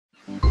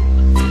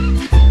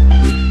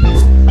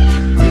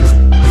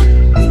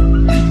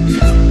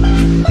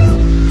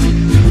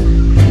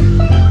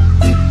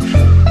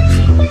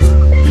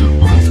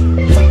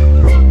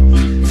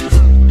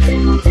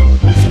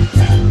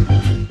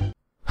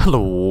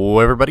Hello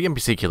everybody,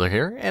 NPCKiller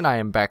here, and I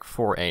am back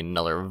for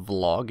another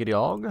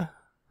vlog.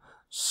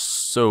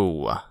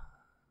 So,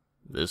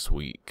 this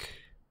week,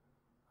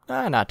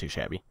 not too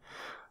shabby.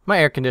 My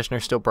air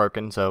conditioner's still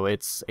broken, so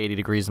it's 80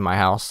 degrees in my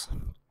house.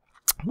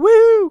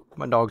 Woo!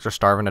 My dogs are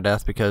starving to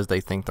death because they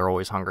think they're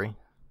always hungry.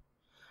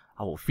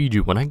 I will feed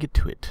you when I get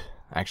to it.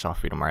 Actually, I'll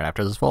feed them right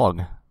after this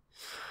vlog.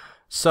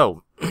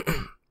 So,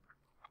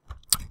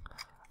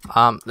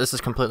 this is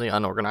completely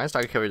unorganized.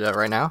 I can tell you that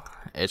right now.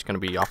 It's going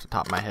to be off the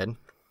top of my head.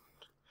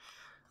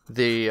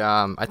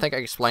 I think I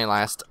explained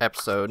last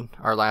episode,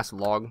 or last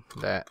vlog,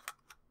 that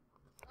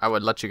I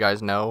would let you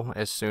guys know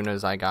as soon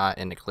as I got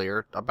in the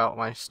clear about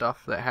my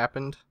stuff that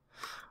happened.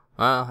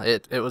 Well,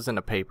 it was in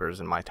the papers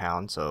in my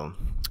town, so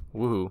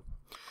woohoo.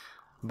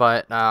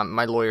 But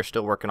my lawyer's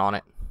still working on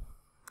it.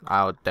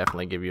 I'll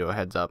definitely give you a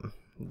heads up.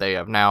 They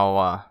have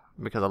now,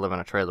 because I live in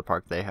a trailer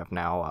park, they have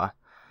now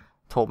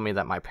told me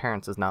that my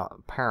parents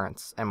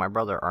and my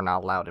brother are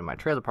not allowed in my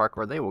trailer park,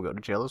 or they will go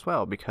to jail as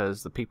well,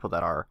 because the people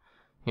that are,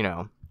 you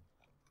know,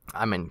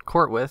 I'm in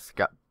court with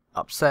got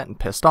upset and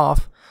pissed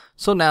off.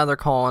 So now they're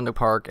calling the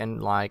park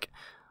and like,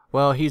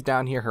 well, he's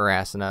down here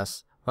harassing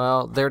us.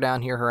 Well, they're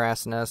down here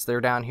harassing us.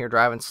 They're down here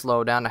driving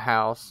slow down the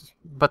house.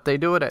 But they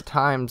do it at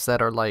times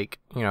that are like,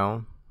 you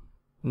know,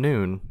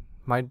 noon.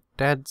 My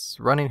dad's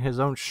running his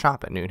own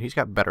shop at noon. He's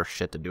got better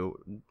shit to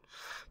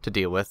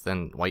deal with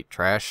than white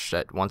trash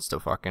that wants to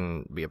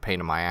fucking be a pain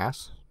in my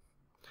ass.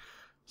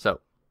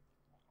 So,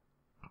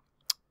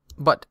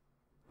 but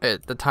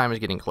the time is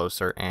getting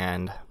closer,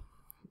 and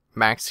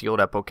Max healed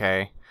up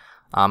okay.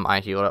 I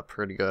healed up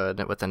pretty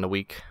good within the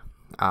week.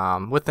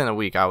 Within a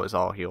week, I was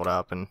all healed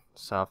up and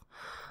stuff.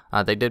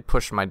 They did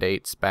push my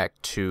dates back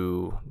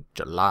to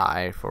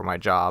July for my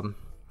job.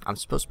 I'm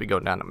supposed to be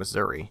going down to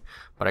Missouri,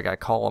 but I gotta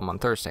call them on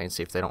Thursday and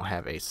see if they don't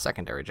have a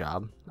secondary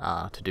job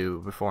to do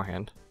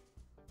beforehand.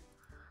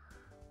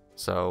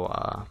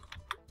 So,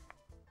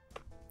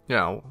 you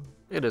know,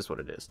 it is what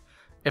it is.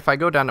 If I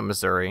go down to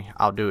Missouri,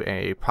 I'll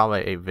do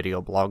probably a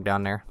video blog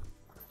down there.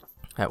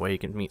 That way you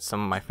can meet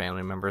some of my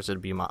family members.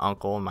 It'd be my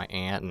uncle and my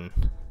aunt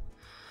and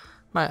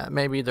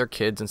maybe their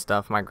kids and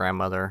stuff, my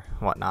grandmother,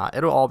 whatnot.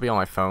 It'll all be on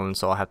my phone,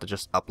 so I'll have to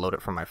just upload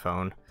it from my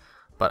phone.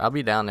 But I'll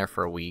be down there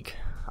for a week.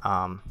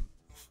 I'll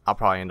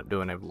probably end up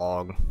doing a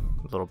vlog,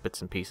 little bits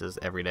and pieces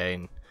every day,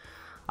 and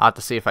I'll have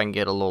to see if I can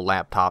get a little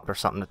laptop or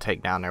something to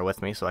take down there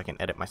with me so I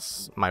can edit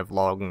my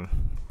vlog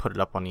and put it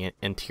up on the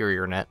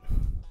interior net.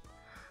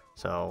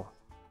 So,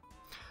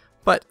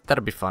 but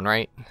that'll be fun,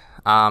 right?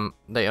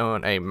 They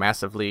own a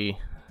massively,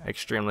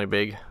 extremely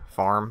big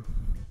farm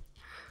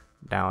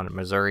down in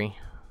Missouri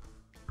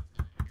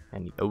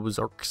and the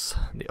Ozarks,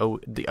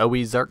 the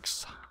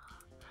Ozarks.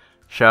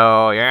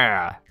 So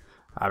yeah,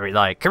 I'll be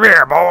like, come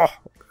here, boy.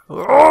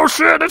 Oh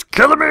shit, it's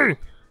killing me.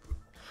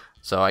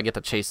 So I get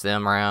to chase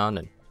them around,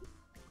 and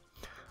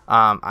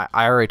I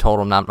already told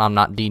them I'm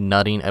not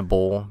denutting a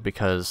bull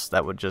because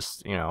that would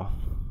just, you know,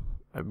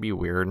 it'd be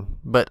weird.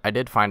 But I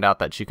did find out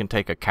that you can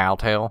take a cow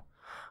tail,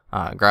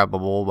 grab a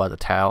bull by the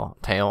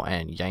tail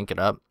and yank it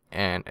up,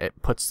 and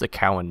it puts the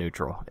cow in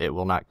neutral. It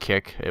will not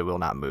kick, it will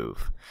not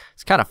move.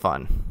 It's kind of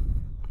fun.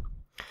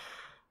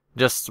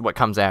 Just what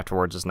comes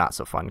afterwards is not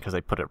so fun because they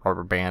put a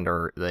rubber band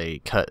or they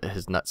cut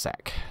his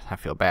nutsack. I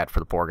feel bad for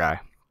the poor guy.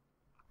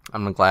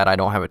 I'm glad I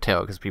don't have a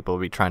tail because people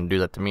will be trying to do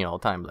that to me all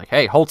the time. Like,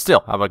 hey, hold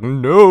still. I'm like,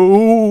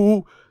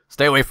 no,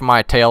 stay away from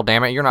my tail,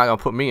 damn it. You're not going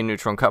to put me in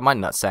neutral and cut my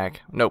nutsack.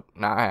 Nope,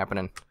 not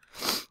happening.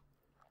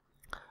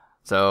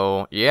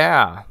 So,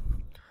 yeah.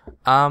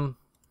 Let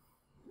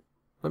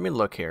me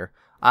look here.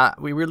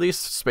 We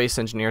released Space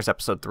Engineers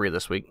episode 3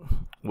 this week,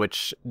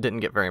 which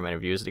didn't get very many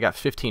views. It got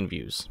 15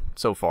 views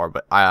so far,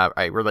 but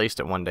I released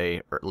it one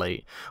day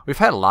late. We've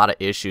had a lot of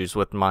issues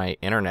with my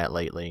internet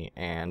lately,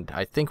 and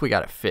I think we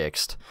got it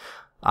fixed.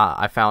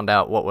 I found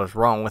out what was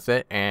wrong with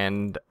it,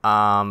 and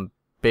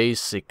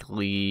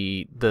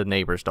basically the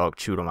neighbor's dog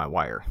chewed on my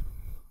wire,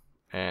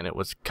 and it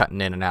was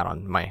cutting in and out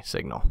on my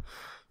signal.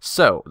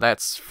 So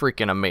that's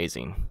freaking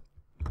amazing.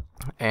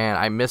 And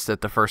I missed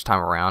it the first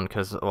time around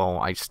because, well,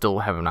 I still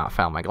have not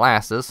found my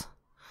glasses.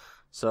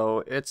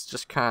 So it's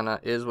just kind of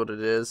is what it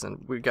is.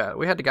 And we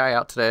had the guy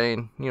out today,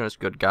 and you know, he's a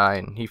good guy,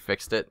 and he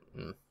fixed it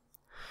and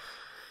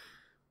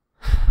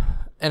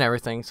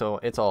everything. So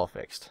it's all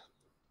fixed.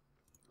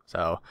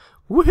 So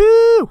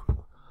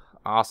woohoo!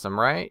 Awesome,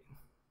 right?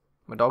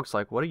 My dog's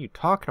like, "What are you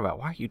talking about?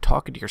 Why are you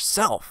talking to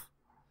yourself?"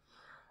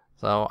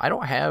 So I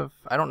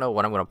don't know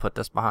what I'm gonna put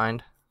this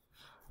behind.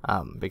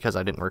 Because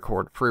I didn't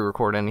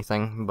pre-record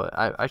anything, but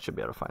I should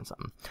be able to find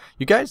something.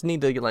 You guys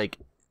need to, like,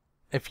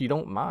 if you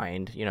don't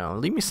mind, you know,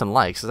 leave me some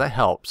likes, 'cause that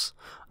helps,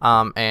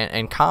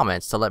 and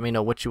comments to let me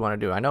know what you want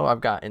to do. I know I've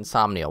got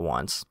insomnia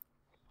once,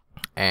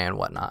 and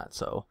whatnot,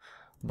 so,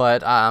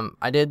 but,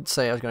 I did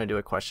say I was going to do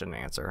a question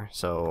and answer,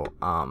 so,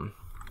 a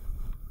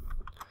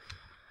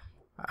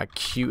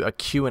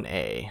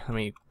Q&A. Let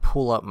me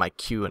pull up my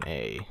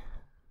Q&A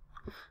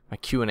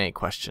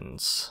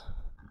questions.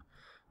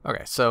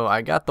 Okay, so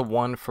I got the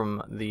one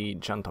from the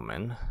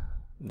gentleman,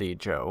 the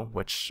Joe,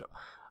 which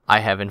I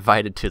have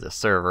invited to the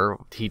server.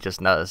 He just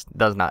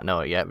does not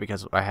know it yet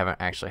because I haven't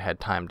actually had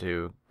time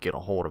to get a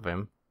hold of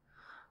him.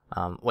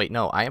 Wait,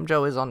 no, I Am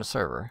Joe is on the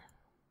server.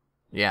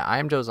 Yeah, I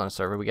Am Joe's on the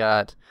server. We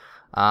got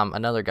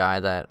another guy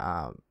that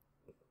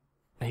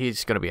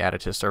he's going to be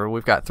added to the server.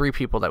 We've got 3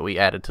 people that we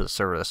added to the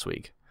server this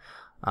week.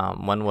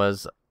 One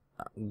was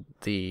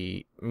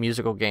the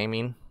Musical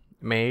Gaming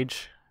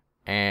Mage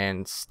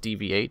and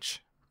Stevie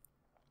H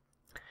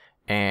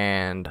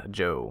and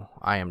Joe.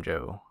 I Am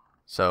Joe.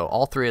 So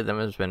all 3 of them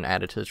has been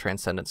added to the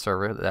Transcendent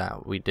server.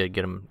 That we did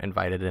get them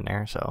invited in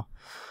there. So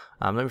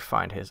let me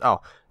find his.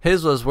 Oh,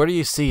 his was, where do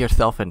you see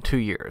yourself in 2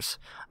 years?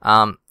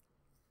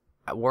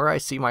 Where I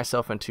see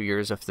myself in 2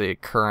 years, if the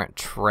current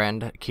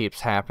trend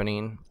keeps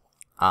happening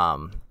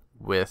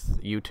with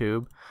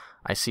YouTube,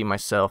 I see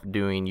myself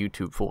doing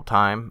YouTube full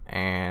time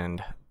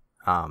and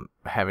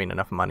having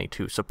enough money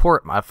to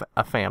support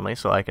a family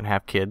so I can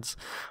have kids.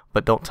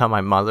 But don't tell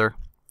my mother,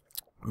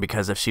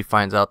 because if she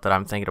finds out that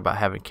I'm thinking about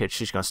having kids,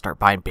 she's going to start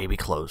buying baby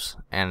clothes.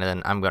 And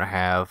then I'm going to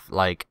have,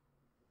 like,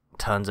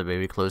 tons of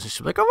baby clothes. And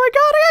she'll be like, oh my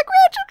God, I got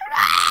grandchildren.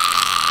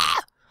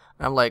 Ah!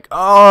 And I'm like,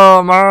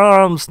 oh,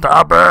 Mom,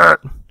 stop it.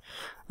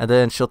 And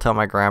then she'll tell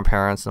my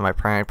grandparents, and my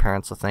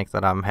grandparents will think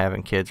that I'm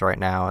having kids right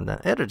now. And then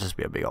it'll just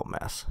be a big old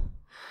mess.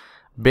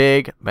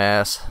 Big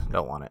mess.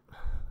 Don't want it.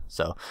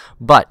 So,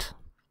 but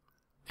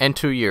in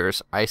 2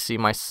 years, I see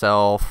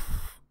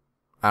myself,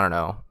 I don't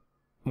know,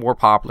 more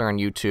popular on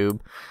YouTube.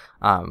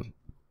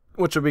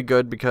 Which will be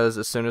good, because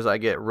as soon as I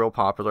get real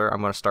popular,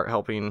 I'm going to start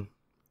helping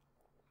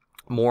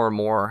more and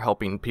more,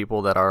 helping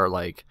people that are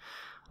like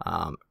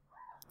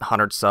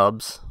 100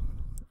 subs.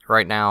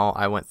 Right now,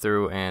 I went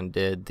through and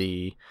did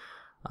the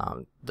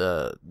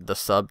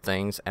sub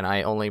things, and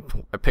I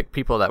picked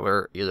people that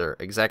were either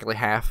exactly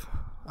half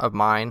of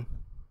mine,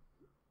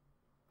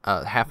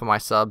 half of my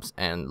subs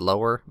and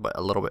lower, but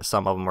a little bit,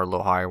 some of them were a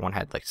little higher. One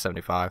had like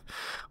 75,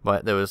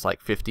 but there was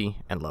like 50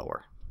 and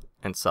lower.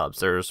 And subs.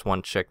 There's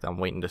one chick that I'm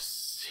waiting to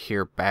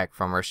hear back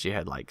from her. She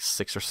had like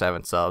 6 or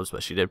 7 subs,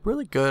 but she did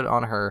really good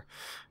on her,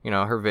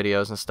 her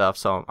videos and stuff.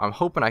 So I'm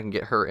hoping I can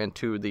get her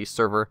into the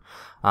server.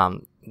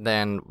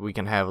 Then we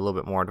can have a little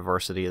bit more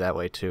diversity that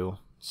way too.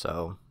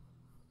 So,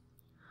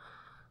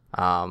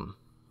 I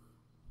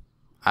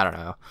don't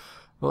know.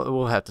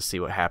 We'll have to see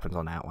what happens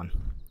on that one.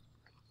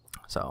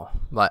 So,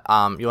 but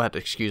you'll have to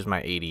excuse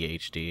my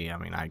ADHD. I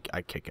mean,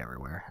 I kick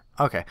everywhere.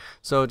 Okay,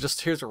 so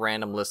just here's a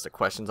random list of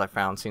questions I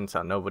found, since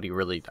I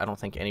don't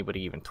think anybody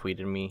even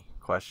tweeted me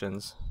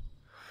questions.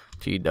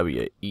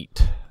 TW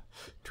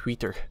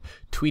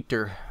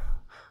Tweeter.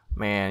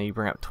 Man, you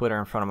bring up Twitter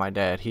in front of my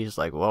dad. He's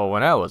like, well,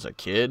 when I was a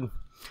kid,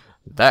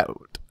 that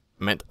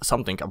meant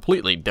something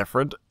completely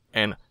different.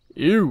 And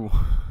ew.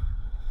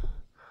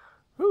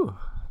 Ooh.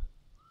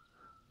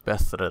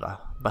 Bethesda.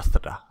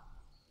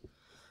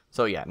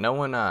 So yeah, no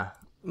one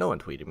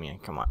tweeted me.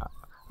 Come on,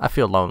 I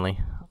feel lonely.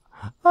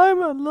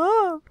 I'm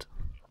unloved.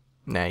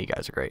 Nah, you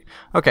guys are great.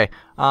 Okay,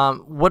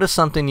 what is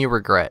something you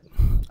regret?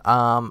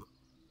 Something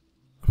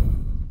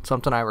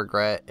I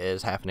regret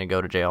is having to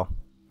go to jail.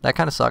 That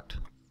kind of sucked.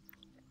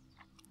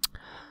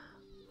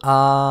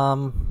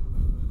 That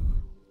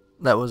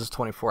was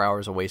 24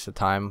 hours of wasted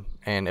time,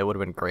 and it would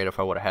have been great if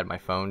I would have had my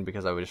phone,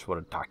 because I just would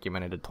have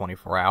documented it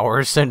 24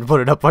 hours and put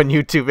it up on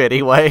YouTube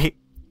anyway.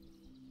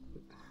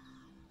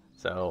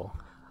 So,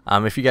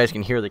 if you guys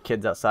can hear the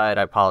kids outside,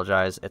 I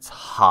apologize. It's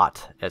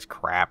hot as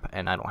crap,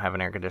 and I don't have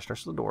an air conditioner,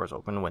 so the door is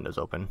open, the window's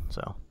open.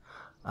 So,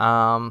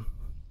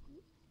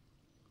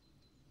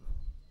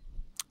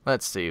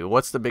 let's see.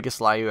 What's the biggest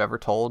lie you ever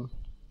told?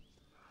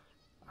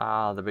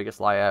 The biggest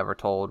lie I ever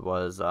told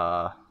was,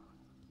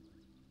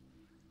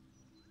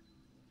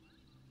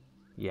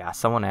 yeah,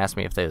 someone asked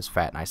me if they was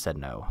fat, and I said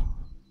no.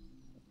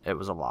 It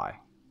was a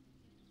lie.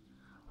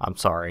 I'm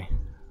sorry.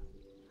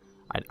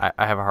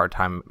 I have a hard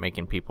time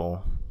making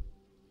people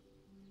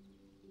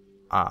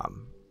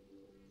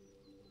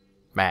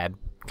mad.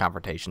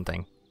 Confrontation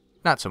thing.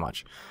 Not so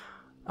much.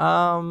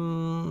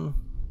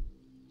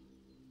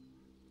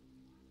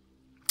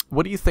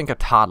 What do you think of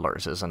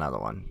toddlers is another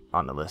one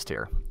on the list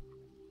here.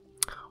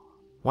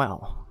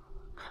 Well,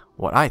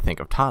 what I think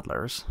of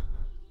toddlers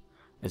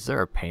is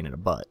they're a pain in the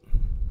butt.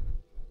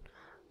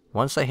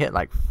 Once they hit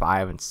like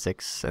 5 and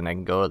 6 and they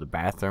can go to the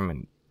bathroom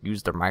and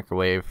use their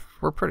microwave,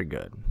 we're pretty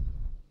good.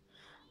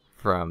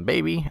 From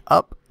baby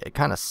up, it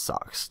kind of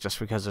sucks, just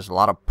because there's a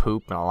lot of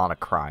poop and a lot of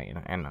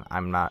crying, and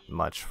I'm not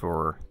much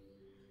for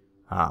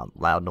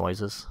loud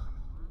noises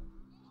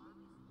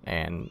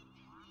and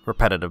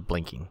repetitive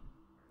blinking.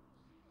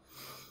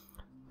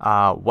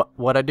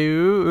 What I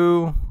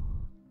do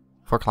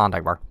for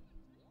Klondike bar?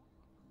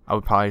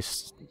 I'd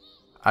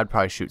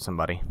probably shoot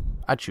somebody.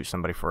 I'd shoot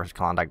somebody for a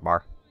Klondike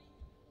bar.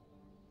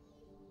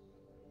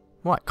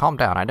 What? Calm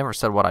down. I never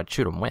said what I'd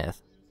shoot them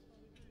with.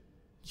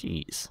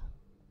 Jeez.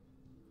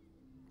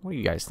 What are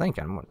you guys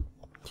thinking?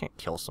 Can't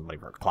kill somebody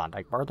for a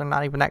Klondike bar. They're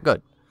not even that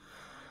good.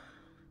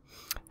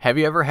 Have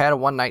you ever had a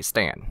one-night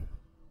stand?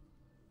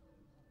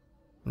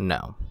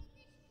 No.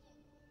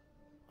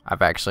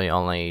 I've actually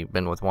only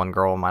been with one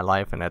girl in my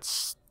life, and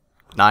it's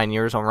 9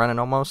 years I'm running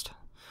almost.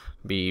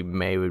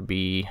 May would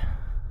be,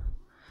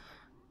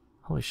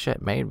 holy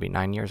shit, May would be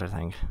 9 years, I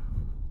think.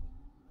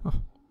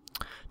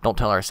 Don't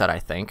tell her I said I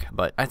think,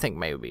 but I think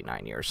May would be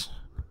 9 years.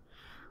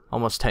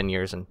 Almost 10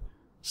 years and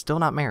still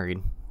not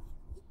married.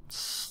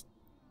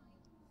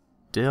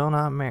 Still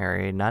not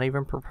married, not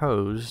even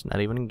proposed,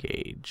 not even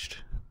engaged.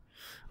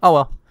 Oh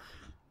well.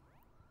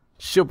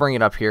 She'll bring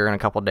it up here in a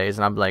couple days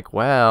and I'm like,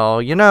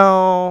 well, you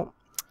know,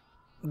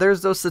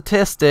 there's those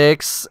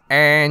statistics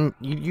and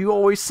you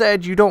always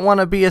said you don't want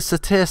to be a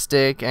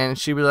statistic. And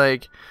she'd be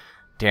like,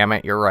 damn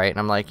it, you're right. And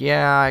I'm like,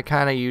 yeah, I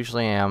kind of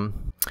usually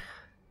am.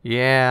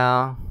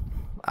 Yeah,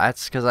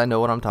 that's because I know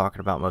what I'm talking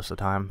about most of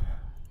the time.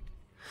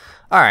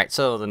 Alright,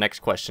 so the next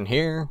question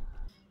here.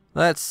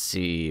 Let's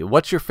see.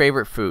 What's your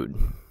favorite food?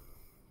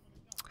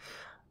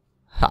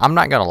 I'm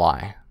not gonna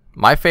lie.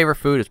 My favorite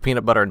food is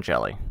peanut butter and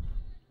jelly.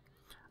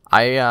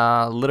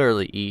 I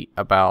literally eat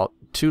about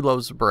 2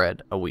 loaves of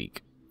bread a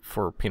week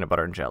for peanut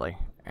butter and jelly.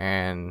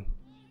 And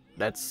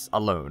that's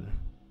alone.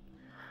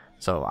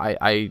 So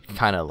I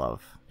kind of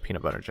love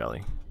peanut butter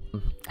jelly.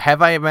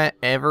 Have I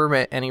ever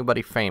met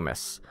anybody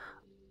famous?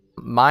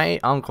 My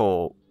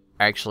uncle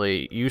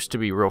actually used to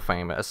be real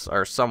famous,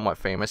 or somewhat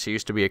famous. He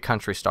used to be a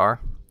country star.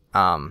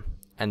 And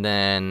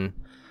then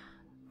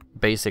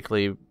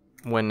basically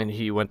when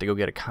he went to go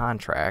get a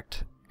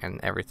contract and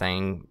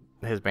everything,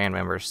 his band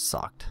members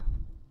sucked.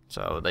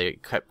 So they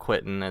kept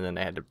quitting, and then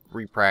they had to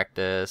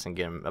repractice and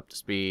get him up to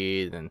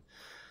speed, and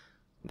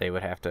they'd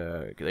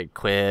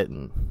quit,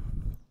 and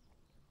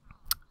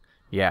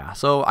yeah.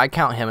 So I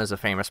count him as a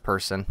famous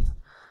person.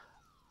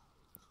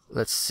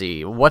 Let's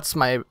see. What's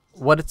my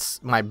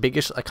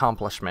biggest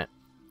accomplishment?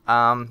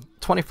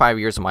 25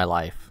 years of my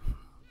life.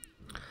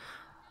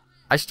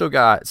 I still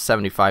got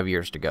 75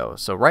 years to go.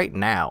 So right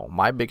now,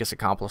 my biggest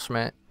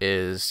accomplishment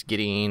is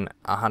getting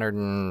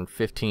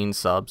 115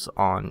 subs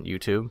on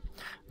YouTube,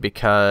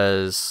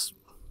 because,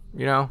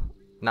 you know,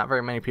 not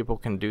very many people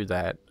can do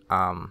that.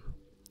 I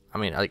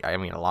mean,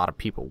 a lot of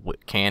people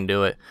can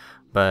do it,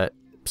 but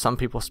some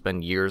people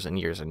spend years and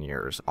years and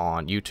years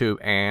on YouTube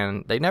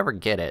and they never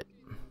get it.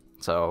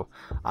 So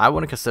I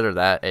wouldn't consider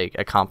that a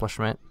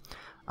accomplishment.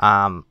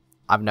 I've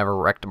never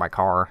wrecked my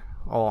car.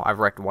 Well, I've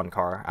wrecked one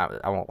car.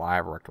 I won't lie,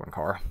 I've wrecked one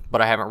car,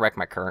 but I haven't wrecked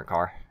my current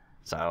car.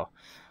 So,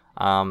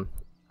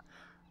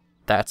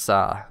 that's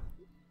a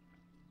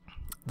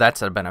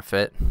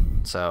benefit.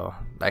 So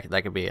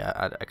that could be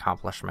an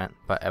accomplishment,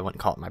 but I wouldn't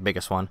call it my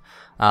biggest one.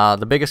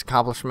 The biggest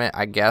accomplishment,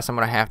 I guess I'm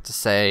gonna have to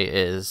say,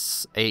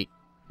 is 8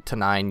 to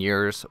 9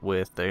 years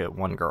with the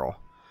one girl,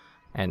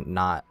 and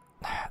not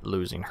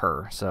losing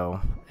her.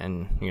 So,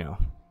 and you know,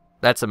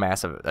 that's a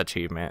massive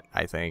achievement,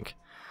 I think.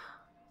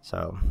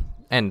 So,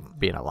 and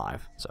being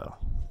alive. So,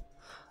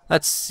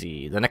 let's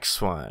see the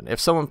next one. If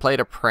someone played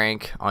a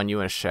prank on you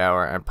in a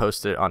shower and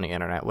posted it on the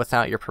internet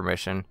without your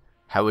permission,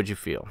 how would you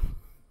feel?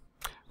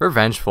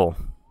 Revengeful.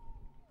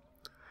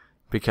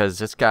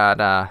 Because it's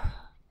got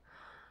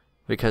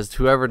because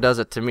whoever does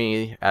it to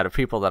me, out of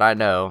people that I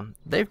know,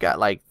 they've got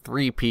like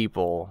 3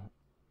 people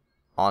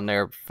on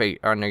their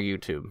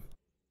YouTube.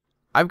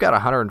 I've got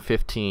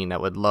 115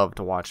 that would love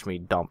to watch me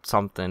dump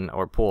something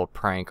or pull a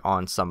prank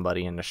on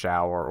somebody in the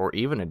shower, or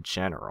even in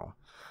general.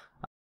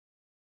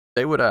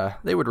 They would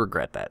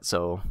regret that.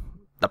 So,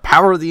 the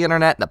power of the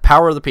internet, the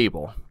power of the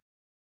people.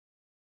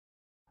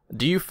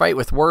 Do you fight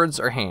with words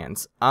or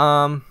hands?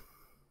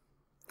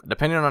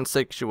 Depending on the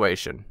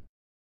situation.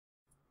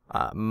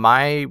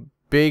 My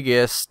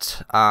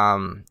biggest,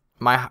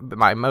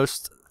 my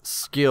most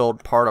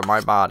skilled part of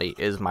my body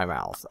is my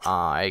mouth.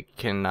 I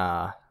can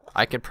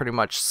pretty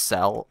much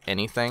sell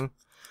anything.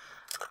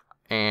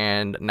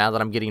 And now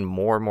that I'm getting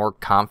more and more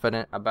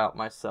confident about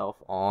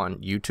myself on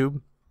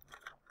YouTube,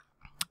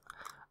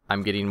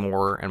 I'm getting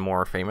more and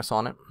more famous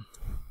on it.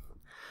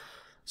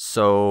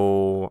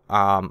 So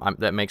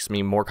that makes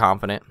me more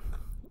confident.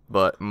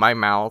 But my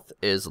mouth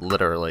is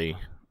literally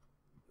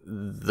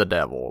the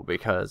devil,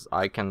 because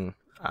I can.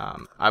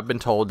 I've been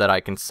told that I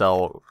can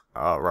sell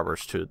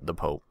rubbers to the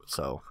Pope.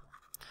 So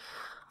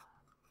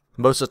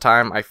most of the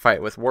time I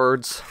fight with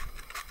words.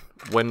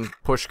 When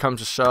push comes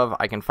to shove,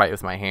 I can fight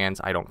with my hands.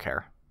 I don't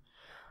care.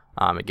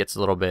 It gets a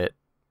little bit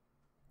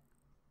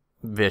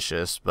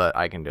vicious, but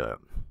I can do it.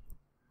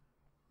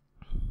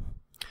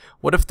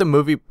 What if the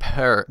movie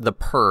The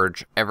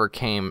Purge ever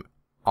came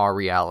our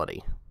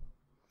reality?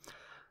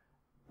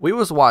 We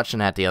was watching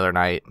that the other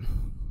night,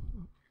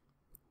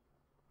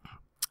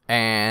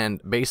 and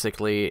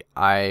basically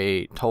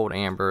I told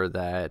Amber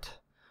that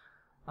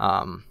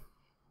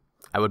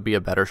I would be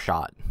a better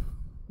shot,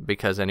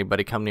 because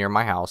anybody come near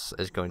my house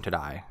is going to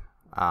die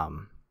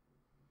on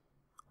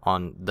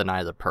the night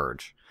of the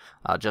purge,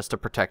 just to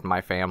protect my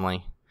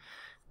family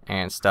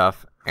and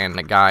stuff. And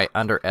the guy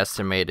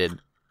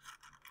underestimated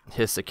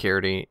his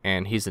security,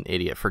 and he's an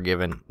idiot for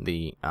giving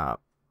the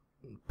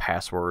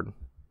password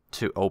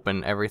to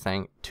open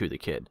everything to the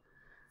kid.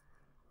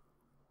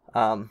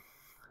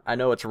 I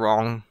know it's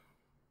wrong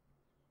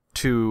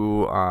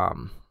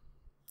to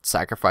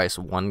sacrifice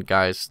one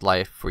guy's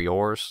life for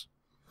yours,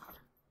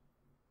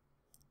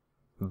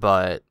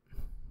 but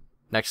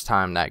next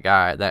time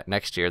that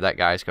next year, that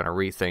guy's gonna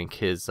rethink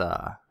his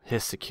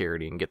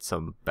security and get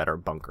some better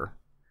bunker.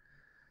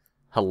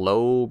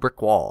 Hello,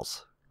 brick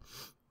walls.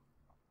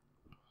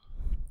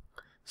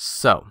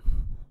 So,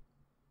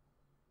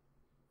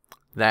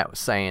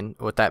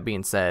 with that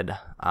being said,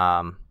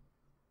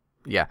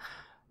 yeah,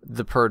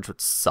 the purge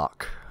would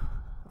suck.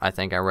 I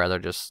think I'd rather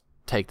just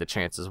take the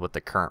chances with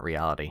the current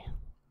reality.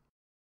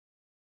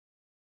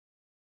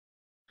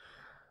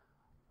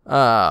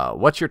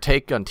 What's your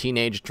take on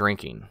teenage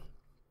drinking?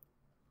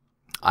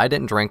 I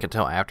didn't drink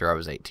until after I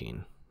was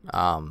 18.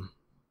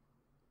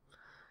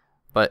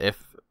 But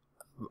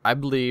I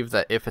believe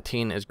that if a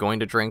teen is going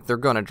to drink, they're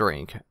going to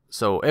drink.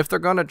 So if they're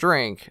going to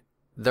drink,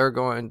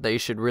 they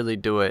should really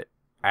do it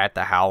at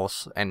the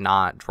house and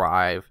not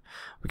drive,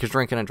 because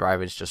drinking and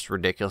driving is just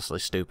ridiculously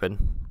stupid.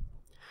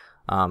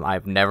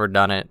 I've never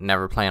done it,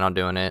 never plan on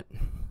doing it.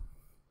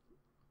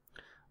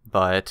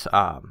 But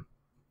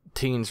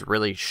teens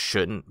really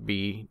shouldn't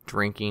be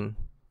drinking,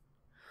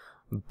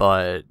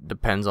 but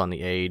depends on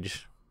the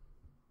age.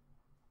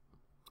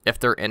 If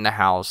they're in the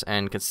house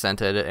and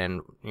consented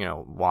and, you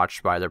know,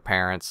 watched by their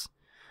parents,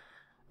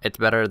 it's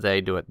better they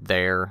do it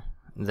there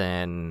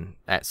than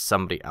at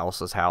somebody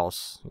else's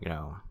house, you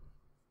know.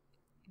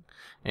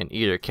 In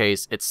either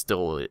case, it's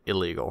still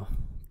illegal.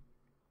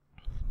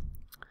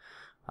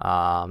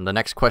 The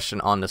next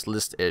question on this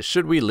list is,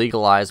 should we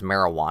legalize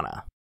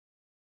marijuana?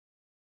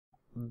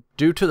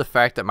 Due to the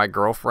fact that my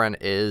girlfriend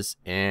is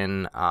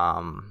in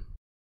the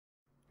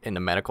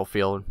medical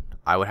field,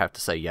 I would have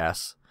to say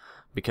yes,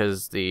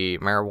 because the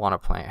marijuana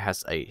plant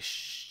has a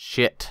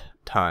shit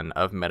ton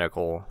of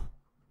medical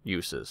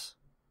uses.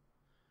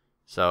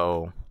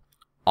 So,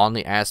 on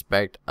the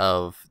aspect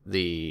of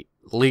the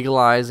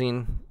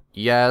legalizing,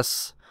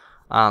 yes,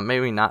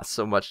 maybe not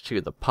so much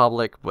to the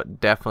public, but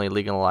definitely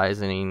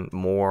legalizing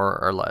more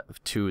or less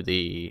to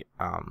the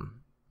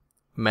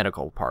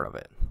medical part of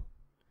it.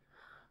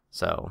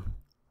 So,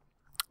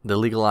 the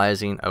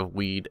legalizing of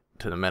weed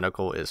to the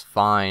medical is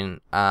fine.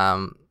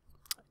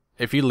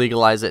 If you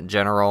legalize it in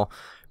general,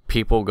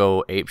 people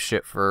go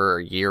apeshit for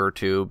a year or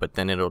two, but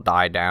then it'll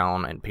die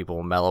down and people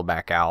will mellow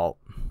back out,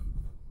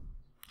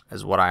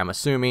 is what I'm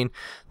assuming.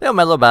 They'll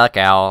mellow back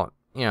out,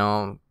 you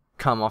know,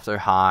 come off their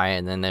high,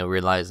 and then they'll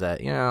realize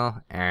that, you know,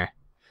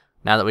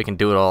 now that we can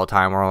do it all the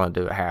time, we're only going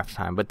to do it half the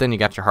time. But then you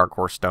got your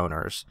hardcore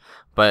stoners.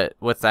 But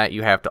with that,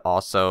 you have to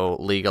also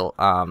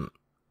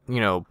you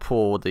know,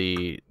 pull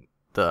the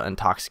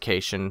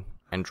intoxication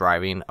and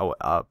driving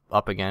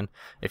up again.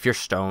 If you're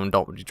stoned,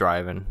 don't be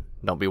driving.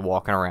 Don't be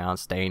walking around.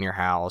 Stay in your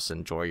house.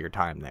 Enjoy your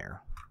time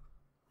there.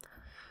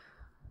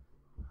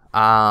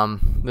 The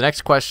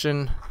next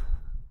question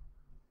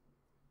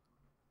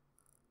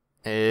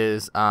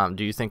is,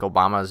 do you think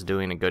Obama is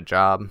doing a good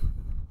job?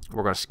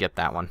 We're going to skip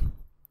that one.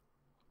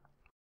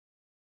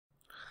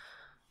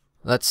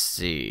 Let's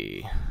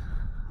see.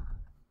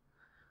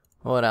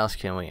 What else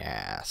can we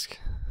ask?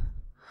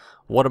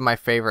 What are my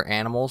favorite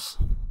animals?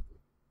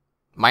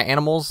 My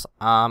animals,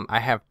 I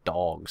have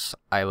dogs,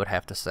 I would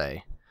have to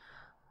say.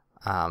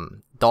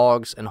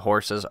 Dogs and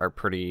horses are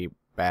pretty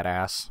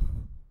badass.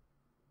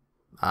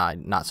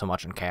 Not so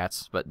much in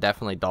cats, but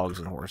definitely dogs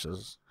and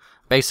horses.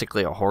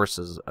 Basically, a horse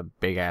is a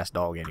big-ass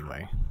dog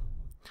anyway.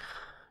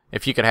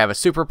 If you could have a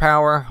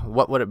superpower,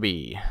 what would it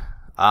be?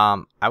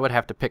 I would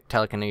have to pick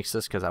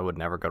telekinesis, because I would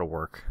never go to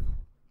work.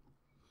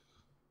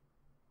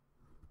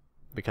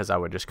 Because I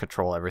would just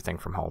control everything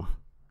from home.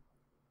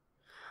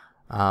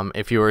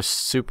 If you were a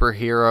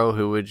superhero,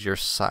 who would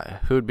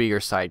be your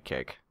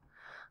sidekick?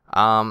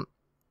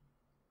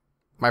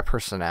 My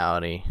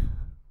personality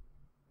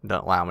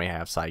don't allow me to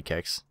have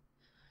sidekicks,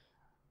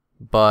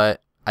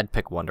 but I'd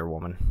pick Wonder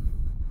Woman.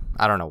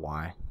 I don't know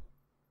why.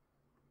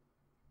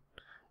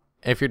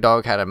 If your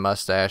dog had a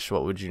mustache,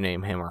 what would you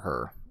name him or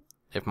her?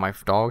 If my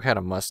dog had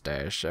a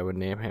mustache, I would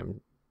name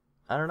him,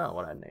 I don't know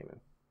what I'd name him.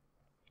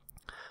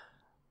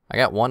 I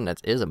got one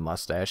that is a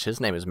mustache.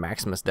 His name is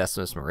Maximus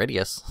Decimus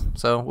Meridius,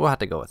 so we'll have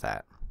to go with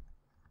that.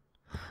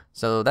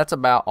 So that's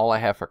about all I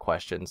have for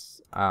questions.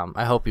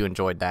 I hope you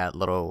enjoyed that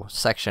little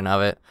section of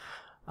it.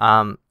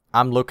 I'm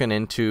looking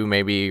into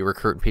maybe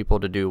recruiting people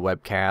to do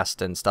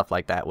webcast and stuff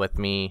like that with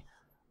me.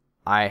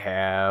 I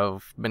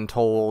have been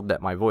told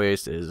that my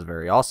voice is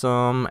very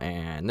awesome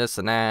and this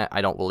and that. I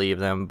don't believe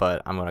them,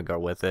 but I'm going to go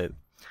with it.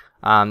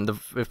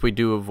 If we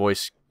do a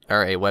voice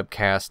or a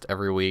webcast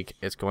every week,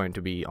 it's going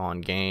to be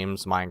on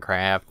games,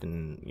 Minecraft,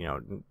 and, you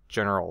know,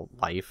 general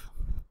life.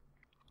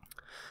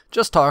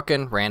 Just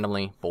talking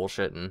randomly,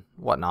 bullshitting,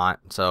 whatnot.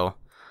 So,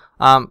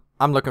 I'm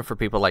looking for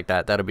people like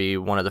that. That'll be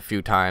one of the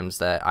few times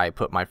that I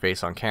put my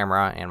face on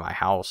camera in my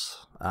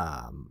house.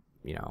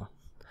 You know,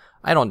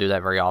 I don't do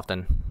that very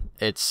often.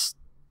 It's,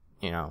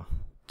 you know,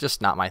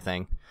 just not my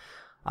thing.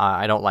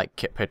 I don't like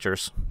kit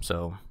pictures,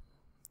 so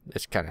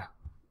it's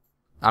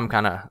I'm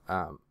kind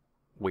of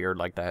weird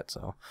like that.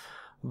 So,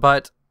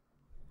 but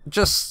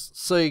just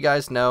so you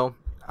guys know,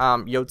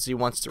 Yotzi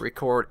wants to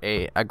record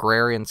a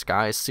Agrarian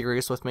Skies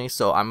series with me,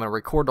 so I'm going to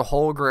record the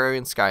whole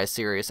Agrarian Skies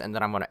series, and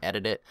then I'm going to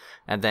edit it,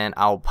 and then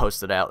I'll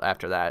post it out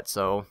after that.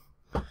 So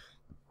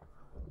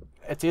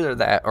It's either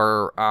that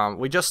or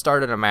we just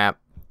started a map.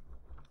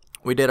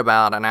 We did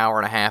about an hour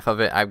and a half of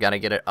it. I've got to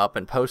get it up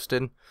and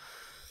posted.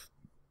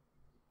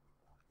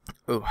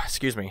 Ooh,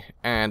 excuse me.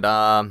 And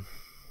I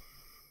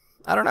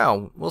don't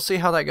know. We'll see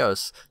how that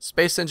goes.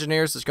 Space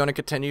Engineers is going to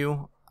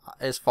continue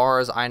as far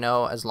as I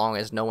know, as long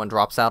as no one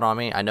drops out on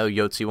me. I know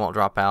Yotzi won't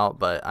drop out,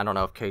 but I don't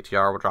know if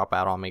KTR will drop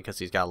out on me because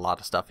he's got a lot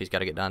of stuff he's got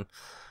to get done.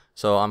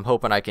 So I'm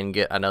hoping I can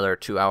get another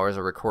 2 hours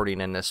of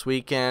recording in this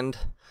weekend.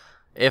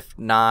 If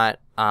not,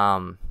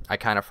 I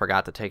kind of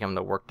forgot to take him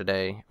to work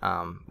today.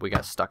 We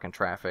got stuck in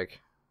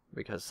traffic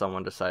because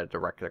someone decided to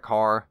wreck their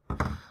car.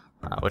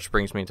 Which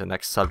brings me to the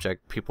next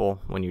subject.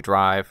 People, when you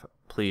drive,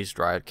 please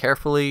drive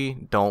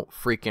carefully. Don't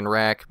freaking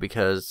wreck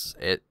because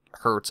it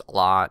hurts a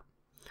lot.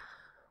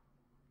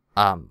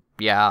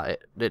 Yeah,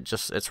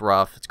 it's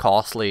rough. It's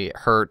costly. It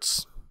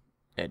hurts.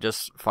 It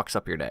just fucks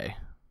up your day.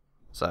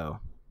 So,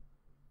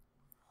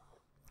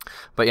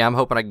 but yeah, I'm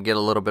hoping I can get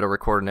a little bit of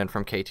recording in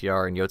from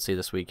KTR and Yotzi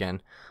this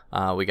weekend.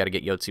 We got to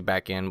get Yotzi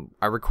back in.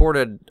 I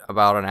recorded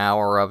about an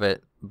hour of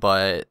it,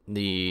 but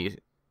the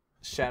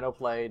Shadow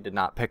Play did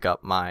not pick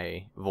up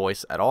my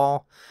voice at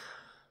all.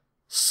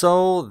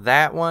 So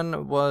that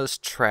one was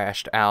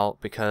trashed out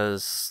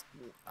because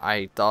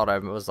I thought I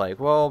was like,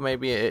 well,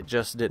 maybe it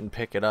just didn't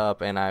pick it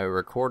up, and I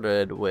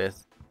recorded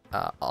with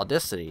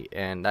Audacity,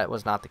 and that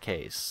was not the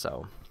case.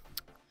 So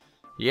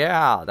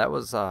yeah, that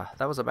was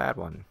a bad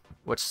one,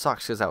 which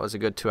sucks because that was a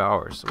good 2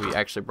 hours. We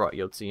actually brought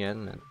Yotzi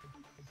in, and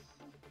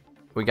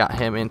we got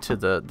him into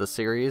the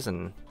series,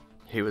 and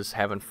he was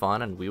having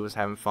fun, and we was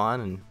having fun,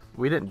 and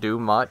we didn't do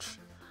much.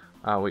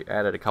 We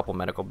added a couple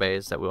medical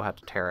bays that we'll have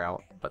to tear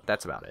out, but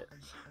that's about it.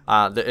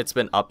 It's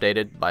been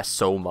updated by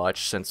so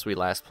much since we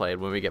last played.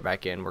 When we get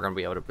back in, we're going to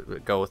be able to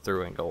go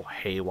through and go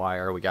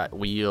haywire. We got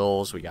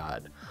wheels, we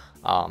got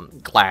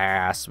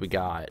glass, we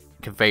got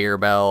conveyor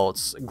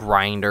belts,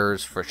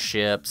 grinders for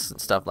ships and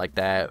stuff like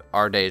that.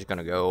 Our day is going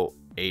to go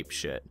ape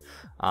shit.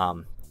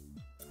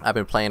 I've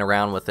been playing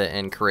around with it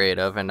in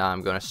creative, and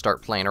I'm going to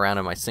start playing around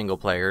in my single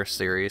player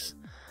series.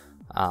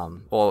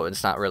 Well,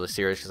 it's not really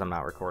serious because I'm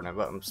not recording it,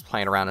 but I'm just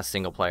playing around a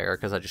single player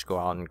because I just go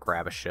out and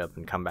grab a ship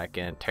and come back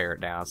in, tear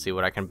it down, see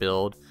what I can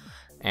build,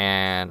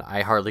 and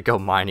I hardly go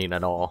mining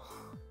at all.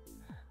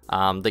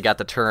 They got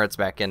the turrets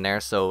back in there,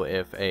 so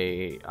if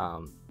a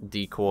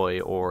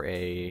decoy or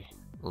an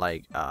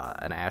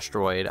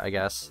asteroid, I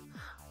guess,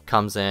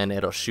 comes in,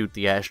 it'll shoot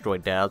the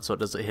asteroid down so it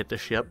doesn't hit the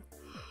ship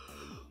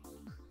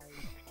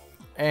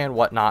and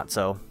whatnot.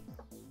 So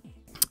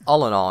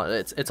all in all,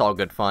 it's all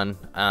good fun.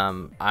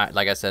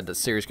 Like I said, the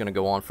series is going to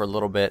go on for a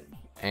little bit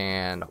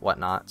and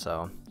whatnot.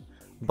 So,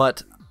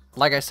 but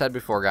like I said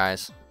before,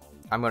 guys,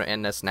 I'm going to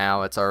end this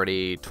now. It's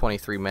already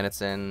 23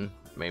 minutes in,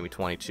 maybe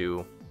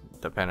 22,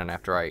 depending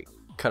after I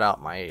cut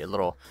out my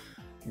little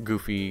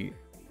goofy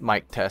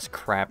mic test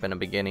crap in the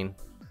beginning.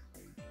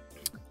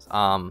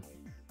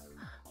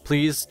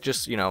 Please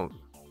just,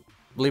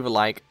 leave a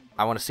like.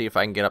 I want to see if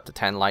I can get up to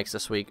 10 likes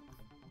this week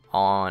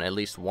on at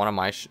least one of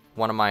my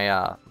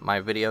my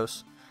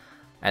videos,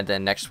 and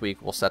then next week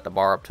we'll set the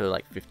bar up to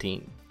like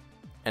 15.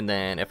 And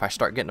then if I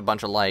start getting a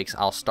bunch of likes,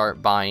 I'll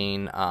start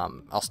buying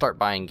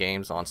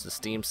games on the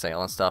Steam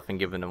sale and stuff and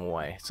giving them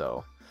away.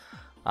 So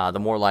the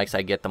more likes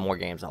I get, the more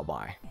games I'll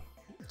buy.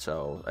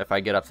 So if I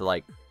get up to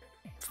like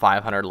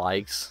 500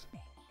 likes,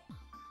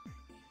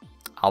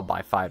 I'll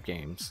buy 5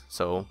 games.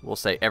 So we'll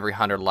say every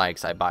 100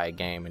 likes I buy a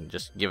game and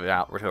just give it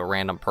out to a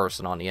random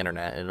person on the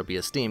internet, and it'll be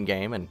a Steam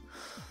game, and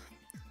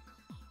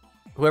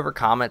whoever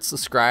comments,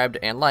 subscribed,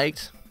 and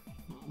liked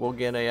will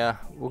get a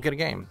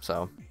game.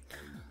 So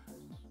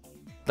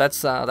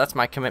that's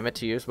my commitment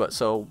to you.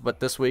 But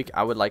this week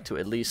I would like to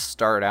at least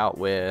start out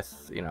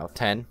with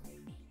 10.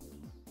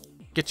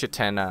 Get you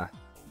 10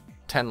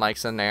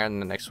 likes in there,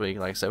 and the next week,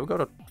 like I said, we'll go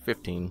to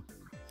 15.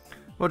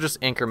 We'll just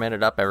increment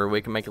it up every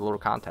week and make a little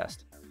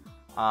contest.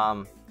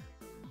 I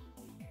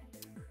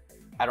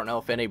don't know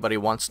if anybody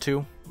wants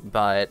to,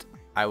 but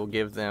I will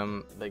give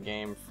them the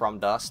game From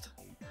Dust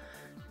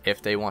if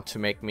they want to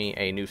make me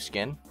a new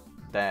skin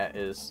that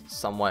is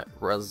somewhat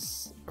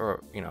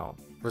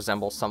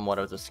resembles somewhat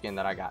of the skin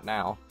that I got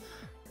now.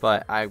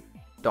 But I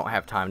don't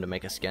have time to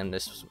make a skin.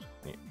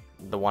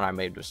 The one I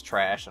made was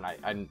trash, and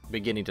I'm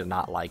beginning to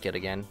not like it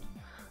again.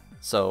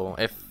 So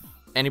if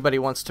anybody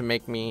wants to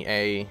make me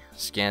a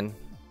skin,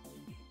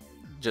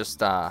 just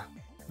the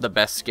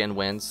best skin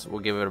wins.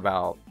 We'll give it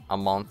about a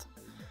month.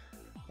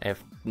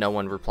 If no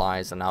one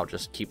replies, then I'll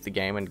just keep the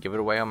game and give it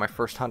away on my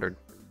first 100.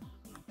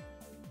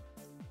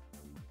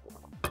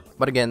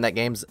 But again, that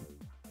game's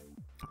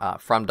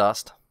From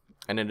Dust,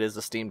 and it is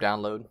a Steam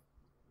download.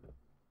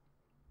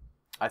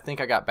 I think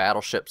I got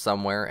Battleship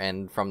somewhere,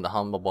 and from the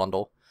Humble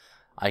Bundle,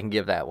 I can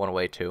give that one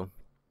away too.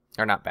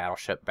 Or not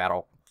Battleship,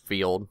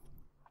 Battlefield.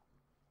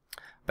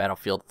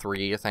 Battlefield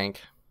 3, I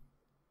think.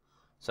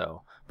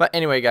 So, but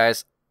anyway,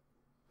 guys,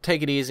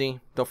 take it easy.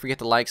 Don't forget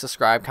to like,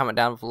 subscribe, comment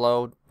down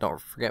below. Don't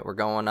forget we're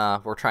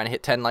trying to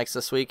hit 10 likes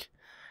this week.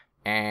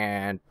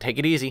 And take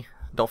it easy.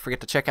 Don't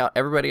forget to check out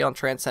everybody on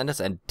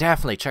Transcendence, and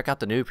definitely check out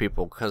the new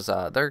people because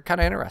they're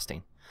kind of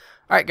interesting.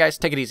 Alright guys,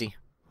 take it easy.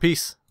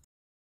 Peace.